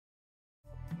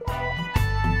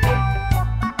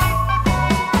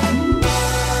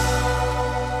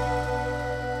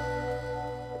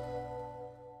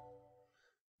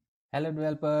Hello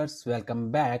developers,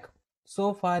 welcome back.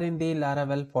 So far in the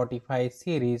Laravel Fortify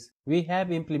series, we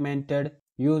have implemented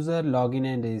user login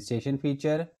and registration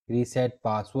feature, reset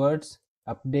passwords,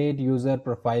 update user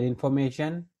profile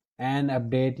information, and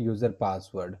update user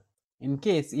password. In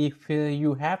case if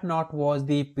you have not watched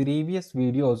the previous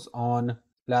videos on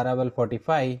Laravel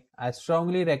Fortify, I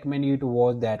strongly recommend you to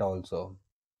watch that also.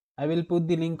 I will put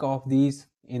the link of these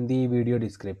in the video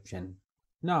description.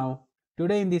 Now,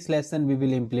 today in this lesson we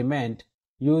will implement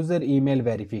user email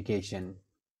verification.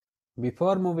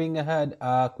 Before moving ahead,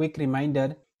 a quick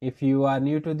reminder, if you are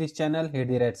new to this channel, hit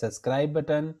the red subscribe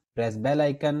button, press bell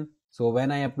icon so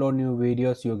when I upload new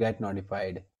videos you get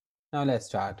notified. Now let's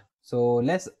start. So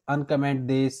let's uncomment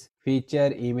this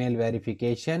feature email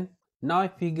verification. Now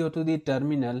if we go to the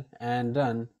terminal and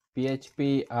run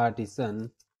php artisan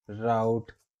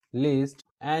route list,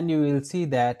 and you will see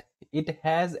that it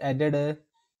has added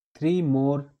three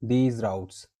more these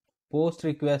routes: post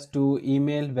request to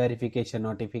email verification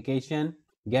notification,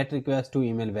 get request to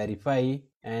email verify,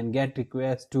 and get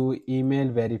request to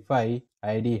email verify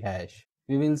id hash.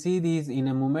 We will see these in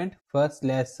a moment. First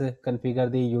let's configure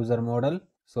the user model.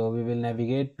 So we will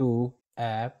navigate to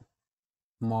app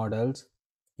models,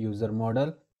 user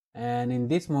model, and in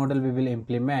this model we will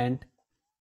implement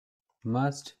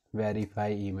must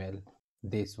verify email,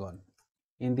 this one.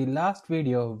 In the last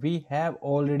video we have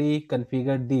already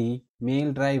configured the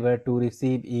mail driver to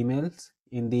receive emails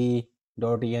in the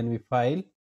 .env file.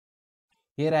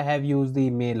 Here I have used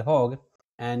the mail hog,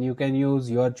 and you can use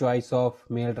your choice of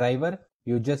mail driver.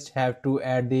 You just have to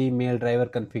add the mail driver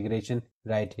configuration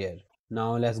right here.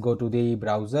 Now let's go to the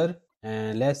browser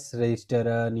and let's register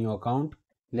a new account.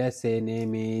 Let's say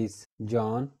name is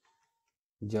John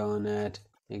at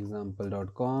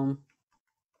example.com,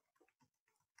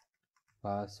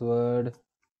 password,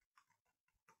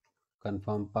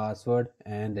 confirm password,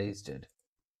 and registered.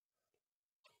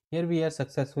 Here we are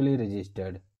successfully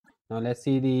registered. Now let's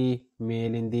see the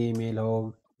mail in the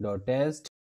mailhog.test,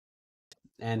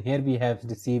 and here we have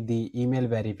received the email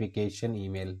verification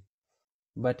email.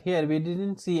 But here we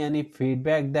didn't see any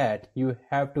feedback that you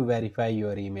have to verify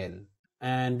your email.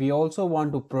 And we also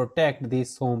want to protect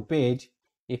this home page.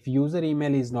 If user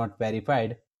email is not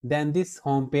verified, then this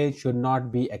home page should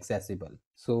not be accessible.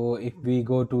 So if we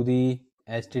go to the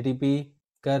http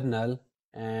kernel,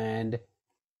 and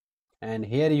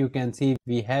here you can see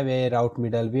we have a route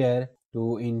middleware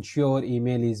to ensure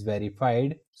email is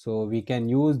verified. So we can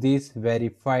use this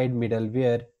verified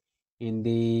middleware in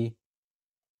the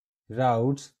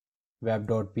routes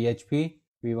web.php.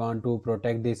 We want to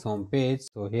protect this home page,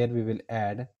 so here we will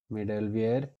add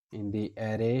middleware in the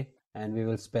array, and we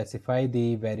will specify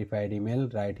the verified email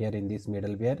right here in this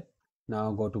middleware.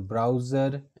 Now go to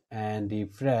browser and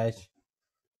refresh.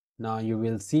 Now you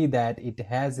will see that it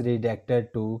has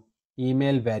redirected to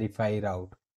email verify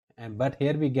route, and but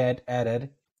here we get error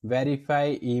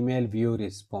verify email view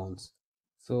response.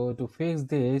 So to fix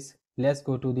this, let's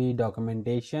go to the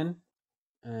documentation,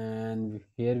 and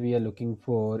here we are looking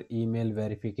for email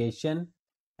verification,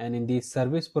 and in the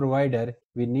service provider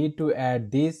we need to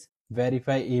add this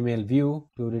verify email view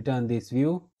to return this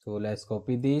view. So let's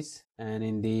copy this, and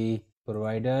in the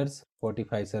providers,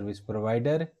 Fortify service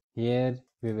provider, here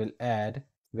we will add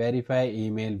verify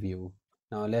email view.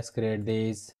 Now let's create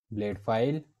this blade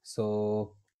file.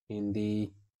 So in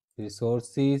the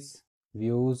resources,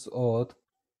 views, auth,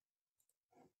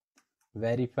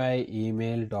 verify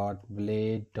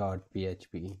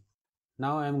email.blade.php.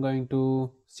 Now I'm going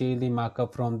to steal the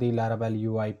markup from the Laravel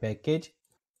UI package.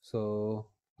 So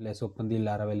let's open the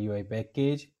Laravel UI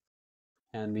package,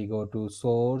 and we go to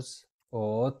source,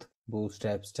 auth,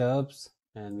 bootstrap stubs,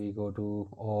 and we go to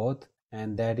auth,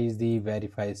 and that is the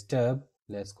verify stub.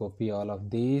 Let's copy all of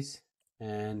these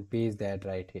and paste that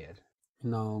right here.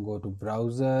 Now go to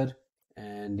browser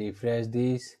and refresh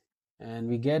this, and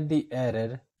we get the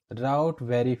error route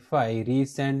verify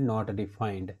resend not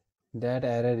defined. That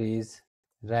error is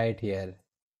right here.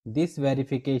 This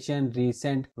verification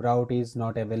resend route is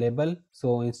not available,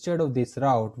 so instead of this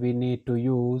route we need to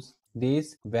use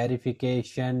this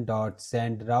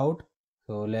verification.send route.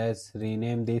 So let's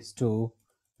rename this to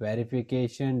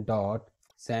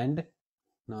verification.send.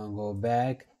 Now go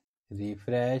back,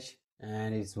 refresh,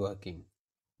 and it's working.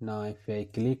 Now if I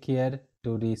click here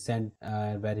to resend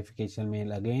verification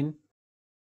mail again,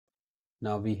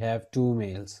 now we have two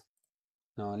mails.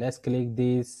 Now let's click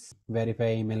this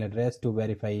verify email address to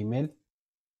verify email,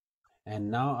 and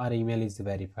now our email is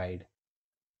verified.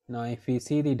 Now if we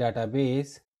see the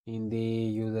database in the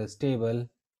users table,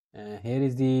 here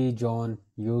is the John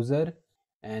user,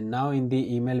 and now in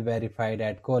the email verified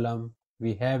at column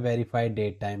we have verified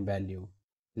date time value.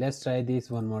 Let's try this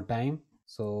one more time.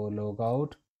 So log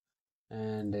out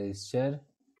and register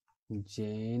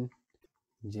Jane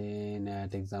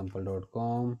at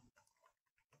example.com,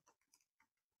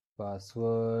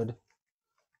 password,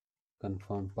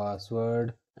 confirm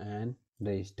password and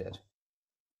register,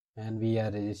 and we are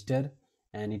registered,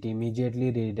 and it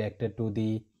immediately redirected to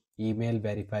the email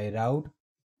verify route.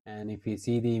 And if we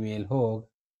see the email hook,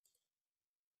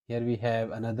 here we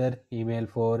have another email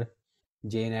for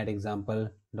Jane at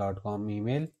example.com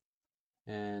email,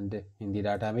 and in the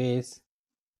database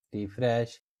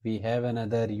refresh we have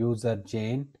another user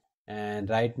Jane, and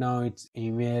right now its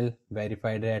email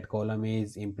verified at column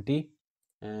is empty.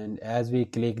 And as we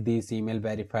click this email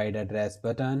verified address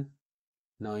button,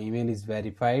 now email is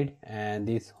verified and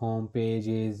this home page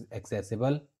is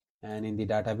accessible. And in the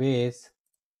database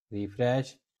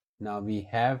refresh, now we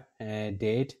have a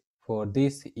date for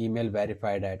this email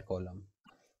verified at column.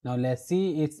 Now let's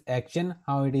see its action,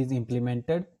 how it is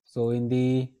implemented. So in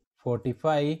the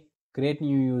Fortify create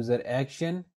new user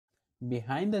action,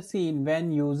 behind the scene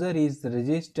when user is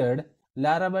registered,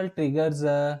 Laravel triggers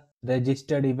a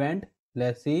registered event.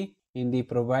 Let's see in the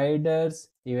providers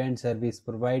event service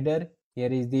provider,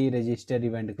 here is the registered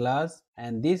event class,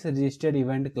 and this registered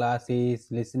event class is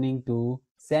listening to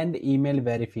send email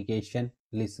verification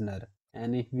listener.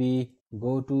 And if we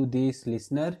go to this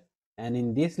listener, and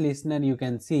in this listener you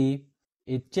can see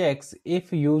it checks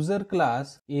if user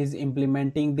class is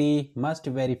implementing the must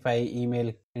verify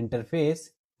email interface.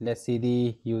 Let's see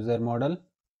the user model,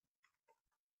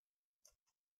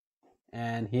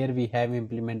 and here we have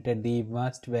implemented the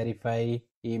must verify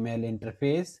email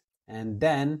interface. And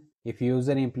then if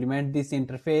user implement this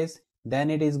interface,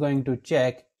 then it is going to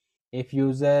check if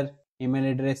user email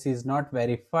address is not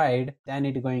verified, then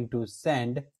it is going to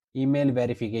send email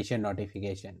verification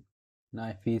notification. Now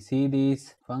if we see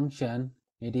this function,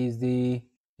 it is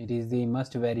the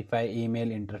must verify email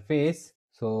interface.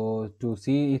 So to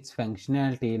see its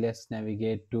functionality, let's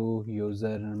navigate to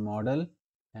user model,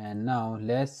 and now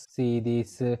let's see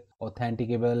this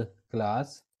authenticable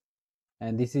class,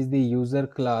 and this is the user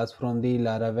class from the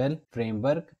Laravel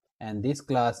framework, and this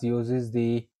class uses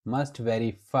the must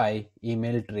verify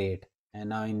email trait. And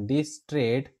now in this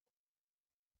trait,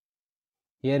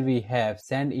 here we have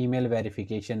send email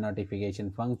verification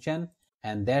notification function,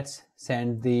 and that's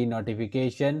send the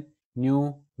notification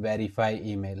new verify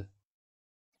email,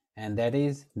 and that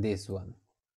is this one.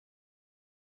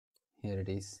 Here it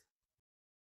is.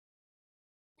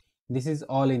 This is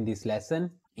all in this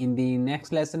lesson. In the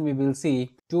next lesson, we will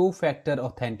see two-factor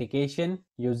authentication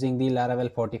using the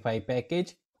Laravel Fortify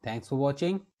package. Thanks for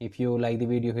watching. If you like the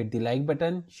video, hit the like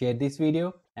button, share this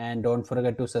video, and don't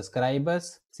forget to subscribe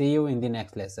us. See you in the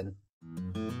next lesson.